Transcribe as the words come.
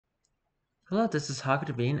Hello, this is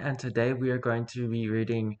Haku, and today we are going to be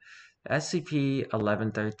reading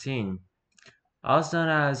SCP-1113, also known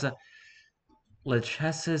as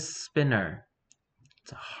Lachesis Spinner.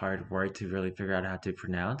 It's a hard word to really figure out how to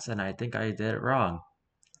pronounce, and I think I did it wrong.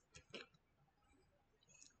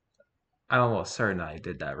 I'm almost certain I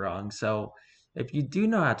did that wrong, so if you do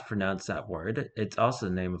know how to pronounce that word, it's also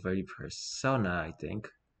the name of a persona, I think.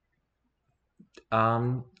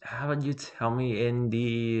 How about you tell me in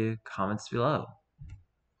the comments below?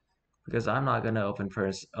 Because I'm not gonna open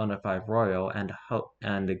Persona 5 Royal and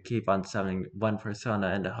keep on summoning one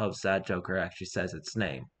persona in the hopes that Joker actually says its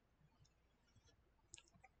name.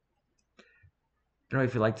 Anyway,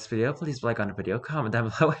 if you like this video, please like on the video, comment down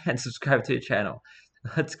below, and subscribe to the channel.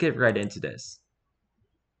 Let's get right into this.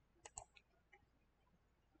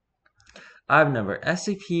 Item number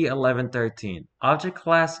SCP-1113, Object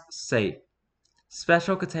Class Safe,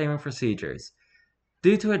 Special Containment Procedures.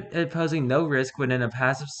 Due to it posing no risk when in a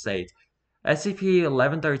passive state,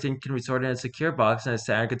 SCP-1113 can be stored in a secure box in a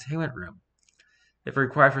standard containment room. If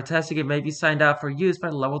required for testing, it may be signed out for use by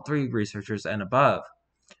level 3 researchers and above.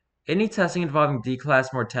 Any testing involving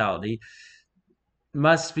D-class mortality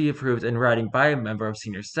must be approved in writing by a member of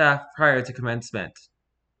senior staff prior to commencement.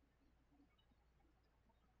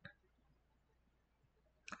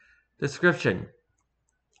 Description: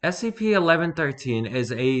 SCP-1113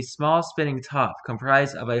 is a small spinning top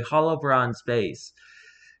comprised of a hollow bronze base,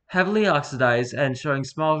 heavily oxidized and showing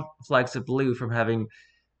small flecks of blue from having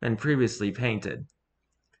been previously painted.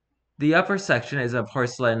 The upper section is a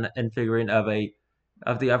porcelain and figurine of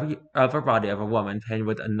the upper body of a woman painted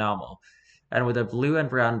with enamel, and with a blue and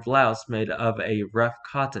brown blouse made of a rough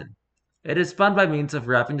cotton. It is spun by means of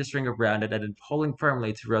wrapping the string around it and then pulling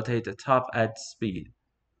firmly to rotate the top at speed.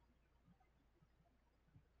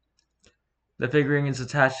 The figurine is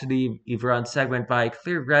attached to the bronze segment by a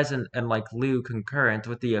clear resin and like glue concurrent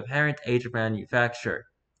with the apparent age of manufacture.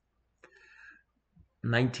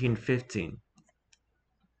 1915.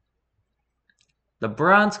 The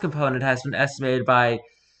bronze component has been estimated by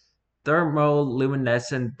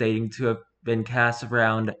thermoluminescent dating to have been cast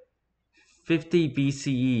around 50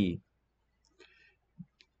 BCE,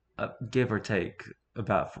 give or take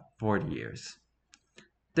about 40 years.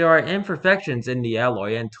 There are imperfections in the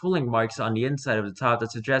alloy and tooling marks on the inside of the top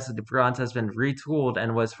that suggest that the bronze has been retooled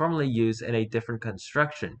and was formerly used in a different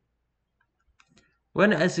construction.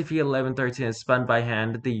 When SCP-1113 is spun by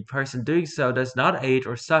hand, the person doing so does not age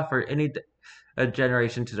or suffer any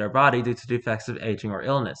degeneration to their body due to defects of aging or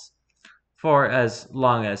illness, for as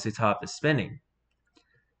long as the top is spinning.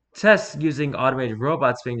 Tests using automated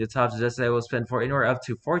robots spinning the top suggest that it will spin for anywhere up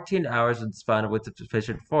to 14 hours when spun with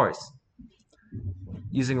sufficient force,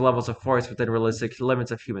 using levels of force within realistic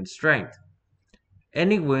limits of human strength.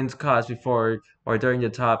 Any wounds caused before or during the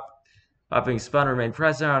top being spun remain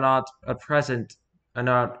present or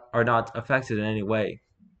are not affected in any way.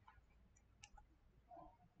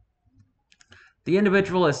 The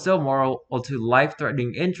individual is still mortal to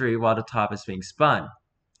life-threatening injury while the top is being spun.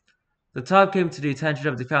 The top came to the attention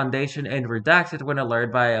of the Foundation and redacted when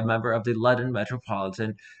alerted by a member of the London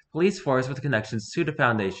Metropolitan Police Force with connections to the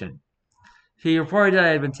Foundation. He reported that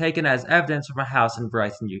it had been taken as evidence from a house in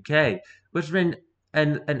Brighton, UK, which had been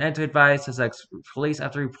entered by Sussex police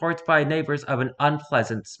after reports by neighbors of an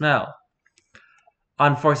unpleasant smell.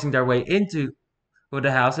 On forcing their way into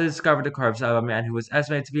the house, they discovered the corpse of a man who was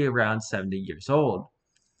estimated to be around 70 years old.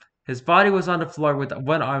 His body was on the floor with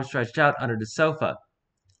one arm stretched out under the sofa.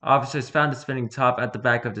 Officers found a spinning top at the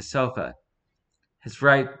back of the sofa. His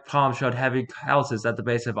right palm showed heavy calluses at the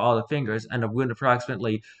base of all the fingers and a wound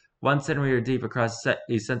approximately 1 centimeter deep across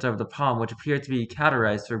the center of the palm, which appeared to be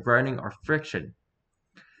cauterized through burning or friction.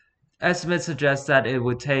 Estimates suggest that it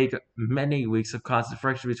would take many weeks of constant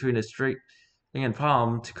friction between the string and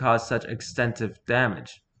palm to cause such extensive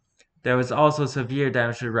damage. There was also severe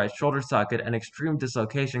damage to the right shoulder socket and extreme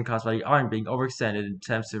dislocation caused by the arm being overextended in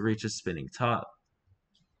attempts to reach a spinning top.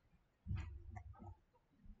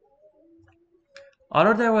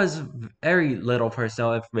 Although there was very little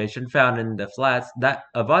personal information found in the flats, that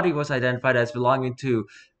a body was identified as belonging to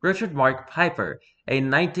Richard Mark Piper, a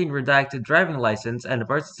 19 redacted driving license, and a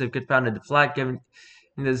birth certificate found in the flat giving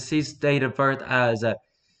the deceased date of birth as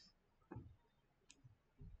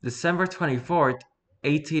December 24th,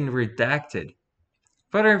 18 redacted.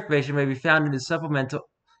 Further information may be found in the supplemental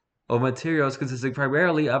materials consisting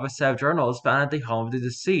primarily of a set of journals found at the home of the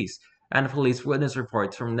deceased and police witness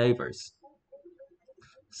reports from neighbors.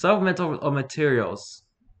 Supplemental materials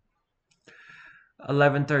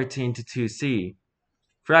 1113 to 2C.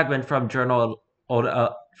 Fragment from Journal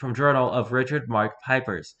of Richard Mark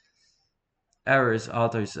Pipers. Errors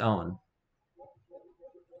author's own.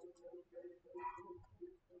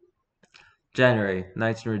 January,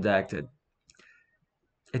 19 redacted.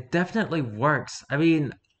 It definitely works. I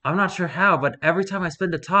mean, I'm not sure how, but every time I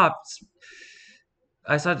spin the top,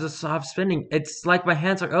 I start to stop spinning. It's like my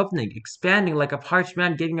hands are opening, expanding like a parched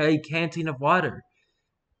man getting a canteen of water.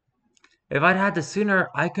 If I'd had this sooner,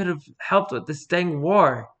 I could have helped with this dang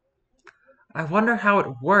war. I wonder how it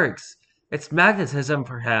works. It's magnetism,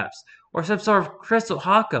 perhaps, or some sort of crystal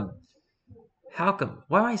Hakum. Hakum.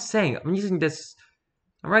 What am I saying? I'm using this.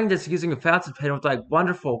 I'm writing this using a fountain pen with like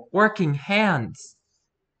wonderful working hands.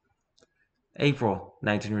 April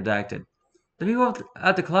 19 redacted. The people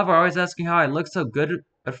at the club are always asking how I look so good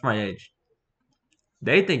for my age.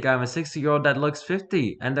 They think I'm a 60-year-old that looks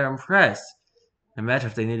 50, and they're impressed. Imagine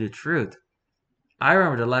if they knew the truth. I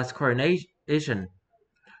remember the last coronation,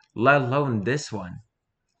 let alone this one.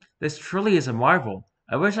 This truly is a marvel.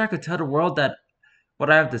 I wish I could tell the world that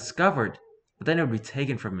what I have discovered, but then it would be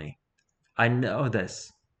taken from me. I know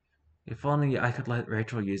this. If only I could let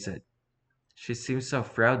Rachel use it. She seems so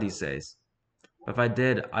frail these days. But if I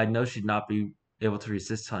did, I know she'd not be able to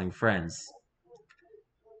resist telling friends.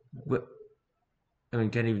 I mean,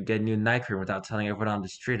 can't even get a new night cream without telling everyone on the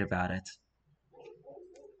street about it.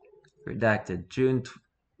 Redacted, June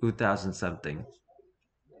 2000 something.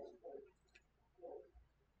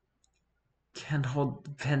 Can't hold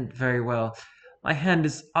the pen very well. My hand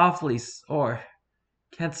is awfully sore.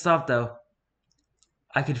 Can't stop though.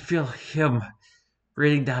 I can feel him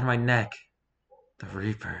breathing down my neck. The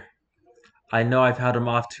Reaper. I know I've held him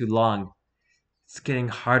off too long. It's getting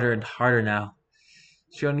harder and harder now.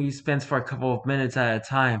 She only spins for a couple of minutes at a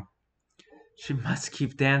time. She must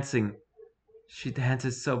keep dancing. She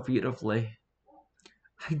dances so beautifully.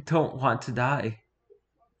 I don't want to die.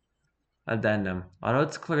 Addendum. Although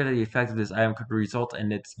it's clear that the effect of this item could result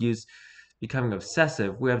in its use becoming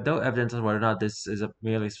obsessive, we have no evidence on whether or not this is a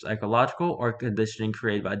merely psychological or conditioning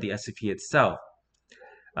created by the SCP itself.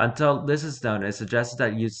 Until this is known, it suggests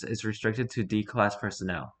that use is restricted to D-class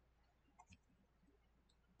personnel.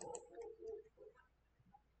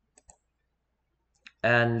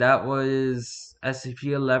 And that was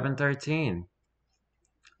SCP-1113.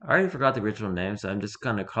 I already forgot the original name, so I'm just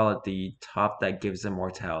gonna call it the top that gives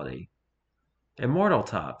immortality. Immortal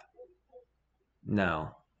top.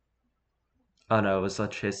 No. Oh no, it was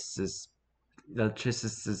Lachesis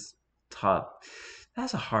top.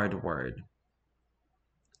 That's a hard word.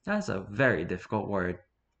 That's a very difficult word.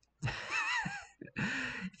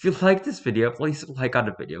 If you like this video, please like on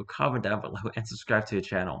the video, comment down below, and subscribe to the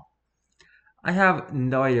channel. I have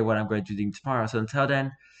no idea what I'm going to do tomorrow, so until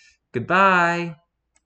then, goodbye!